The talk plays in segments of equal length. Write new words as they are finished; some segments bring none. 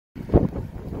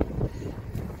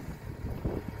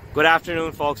Good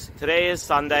afternoon, folks. Today is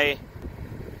Sunday,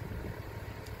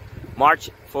 March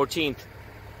 14th.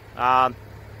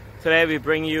 Today we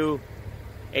bring you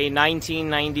a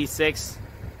 1996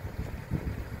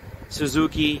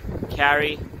 Suzuki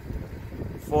Carry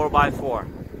 4x4.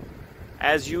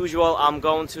 As usual, I'm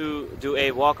going to do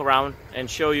a walk around and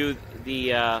show you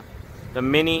the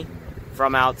Mini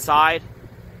from outside,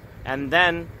 and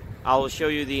then I will show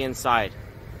you the inside.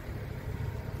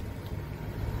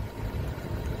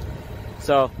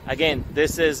 So again,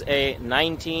 this is a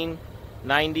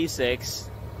 1996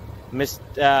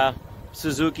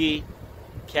 Suzuki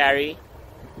Carry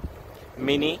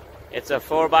Mini. It's a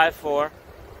 4x4.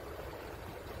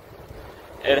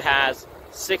 It has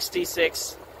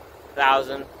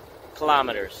 66,000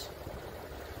 kilometers.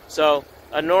 So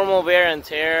a normal wear and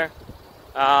tear.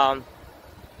 A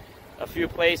few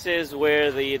places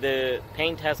where the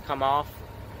paint has come off.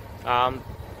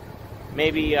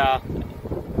 Maybe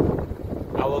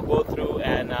I will go through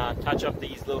and touch up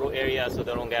these little areas so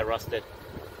they don't get rusted.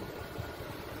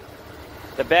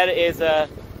 The bed is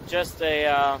just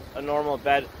a normal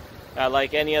bed,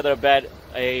 like any other bed,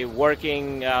 a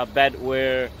working bed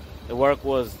where the work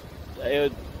was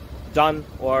done,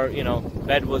 or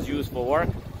bed was used for work,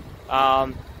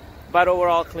 but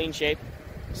overall clean shape.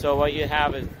 So what you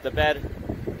have is the bed,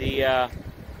 the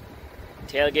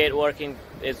tailgate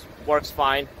works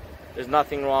fine. There's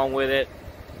nothing wrong with it.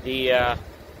 You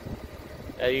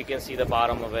can see the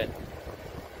bottom of it.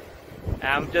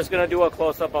 I'm just gonna do a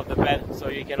close-up of the bed so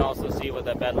you can also see what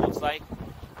the bed looks like.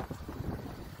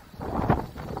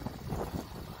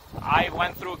 I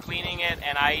went through cleaning it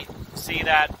and I see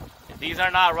that these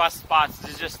are not rust spots.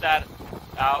 It's just that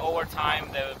over time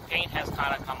the paint has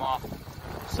kind of come off.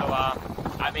 So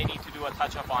I may need to do a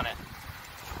touch-up on it.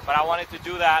 But I wanted to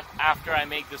do that after I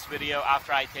make this video,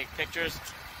 after I take pictures.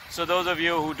 So those of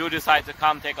you who do decide to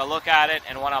come take a look at it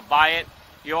and want to buy it,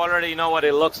 you already know what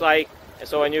it looks like. And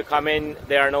so when you come in,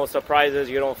 there are no surprises.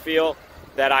 You don't feel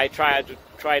that I try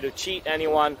to cheat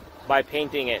anyone by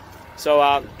painting it.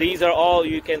 So these are all,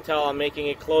 you can tell I'm making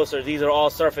it closer, these are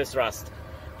all surface rust.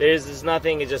 There's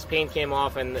nothing, it just paint came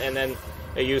off and then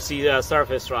you see the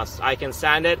surface rust. I can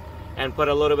sand it and put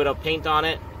a little bit of paint on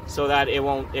it so that it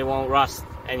won't rust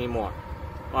anymore,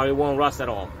 or it won't rust at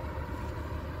all.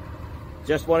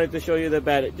 Just wanted to show you the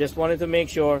bed. Just wanted to make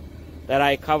sure that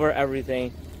I cover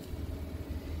everything.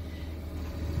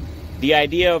 The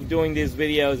idea of doing these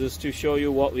videos is to show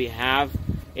you what we have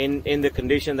in the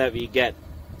condition that we get.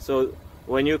 So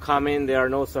when you come in, there are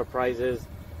no surprises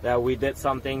that we did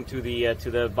something to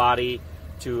the body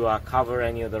to cover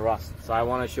any of the rust. So I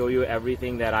want to show you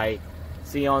everything that I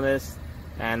see on this,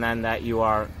 and then that you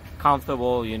are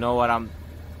comfortable. You know what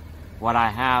I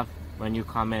have when you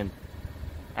come in.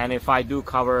 And if I do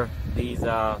cover these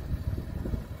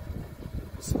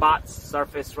spots,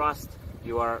 surface rust,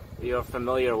 you're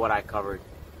familiar what I covered.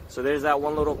 So there's that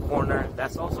one little corner.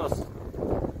 That's also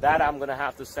that I'm gonna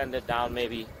have to sand it down.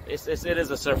 Maybe it is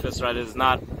a surface rust. It's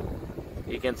not.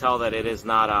 You can tell that it is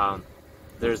not.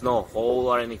 There's no hole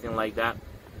or anything like that.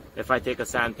 If I take a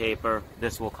sandpaper,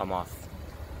 this will come off.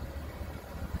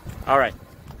 All right.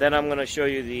 Then I'm gonna show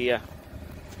you the.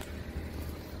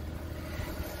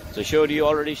 So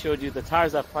already showed you the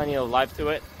tires have plenty of life to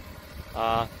it.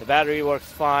 The battery works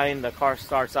fine. The car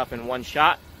starts up in one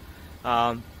shot.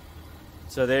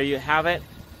 So there you have it.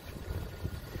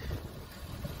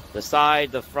 The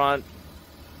side, the front,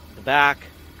 the back.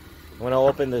 I'm going to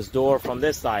open this door from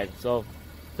this side. So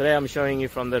today I'm showing you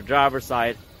from the driver's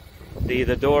side.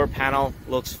 The door panel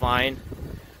looks fine.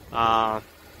 The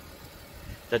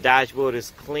dashboard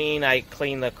is clean. I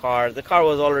cleaned the car. The car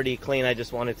was already clean. I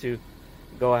just wanted to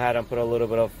go ahead and put a little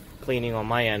bit of cleaning on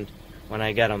my end when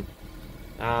I get them.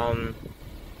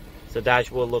 So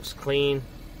dashboard looks clean.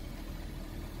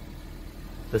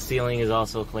 The ceiling is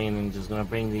also clean. I'm just gonna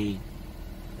bring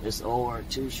this over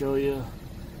to show you.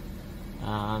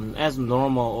 As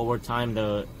normal, over time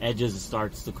the edges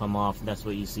starts to come off. That's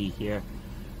what you see here.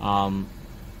 Alrighty,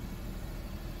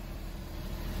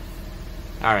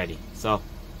 so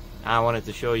I wanted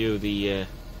to show you the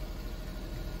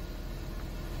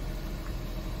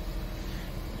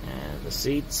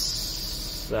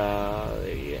seats.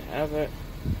 There you have it.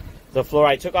 The floor,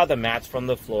 I took out the mats from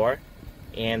the floor,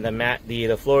 and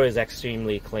the floor is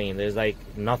extremely clean. There's like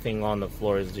nothing on the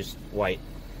floor. It's just white.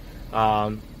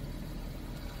 So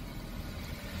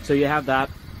you have that,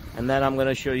 and then I'm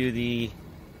gonna show you the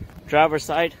driver's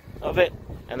side of it,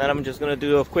 and then I'm just gonna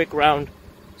do a quick round.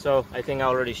 So I think I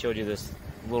already showed you this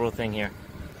little thing here.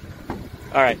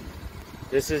 All right,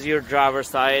 this is your driver's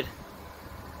side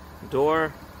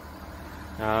door.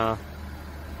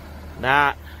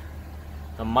 That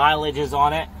the mileage is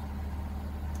on it.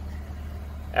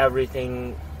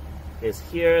 Everything is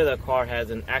here. The car has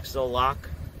an axle lock.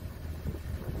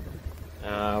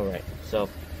 Alright, so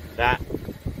that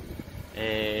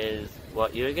is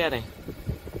what you're getting.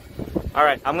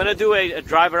 Alright, I'm gonna do a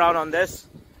drive around on this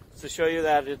to show you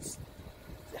that it's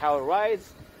how it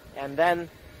rides, and then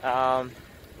that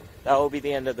will be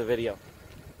the end of the video.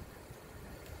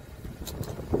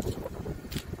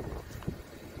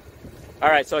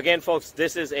 Alright, so again folks,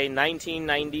 this is a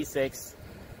 1996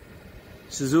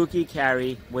 Suzuki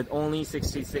Carry with only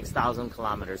 66,000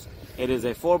 kilometers. It is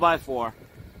a 4x4.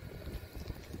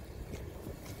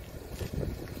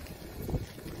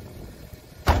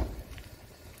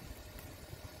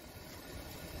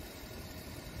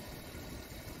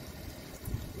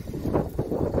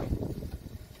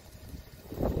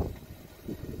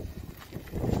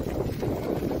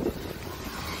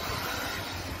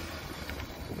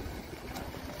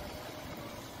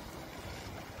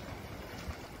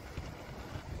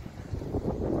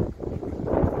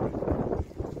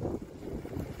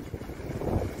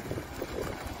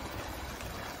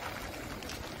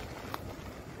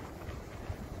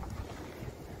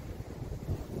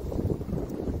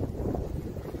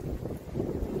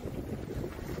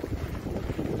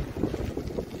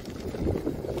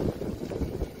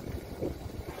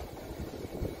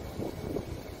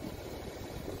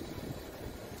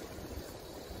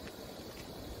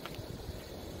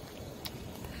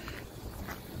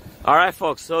 Alright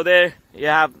folks, so there you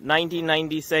have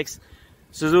 1996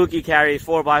 Suzuki Carry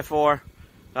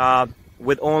 4x4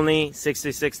 with only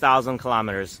 66,000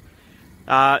 kilometers.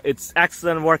 It's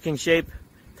excellent working shape.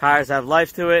 Tires have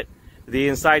life to it. The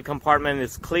inside compartment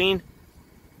is clean.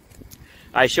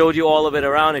 I showed you all of it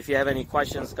around. If you have any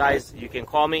questions, guys, you can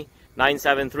call me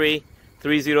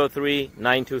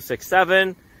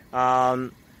 973-303-9267.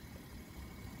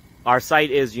 Our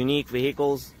site is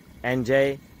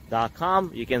uniquevehiclesnj.com.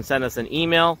 You can send us an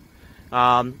email.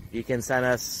 You can send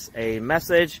us a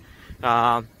message.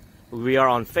 We are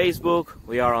on Facebook.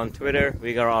 We are on Twitter.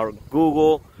 We are on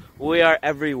Google. We are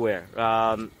everywhere.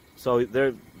 So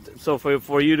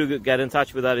for you to get in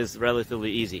touch with that is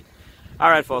relatively easy. All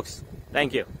right, folks.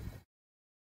 Thank you.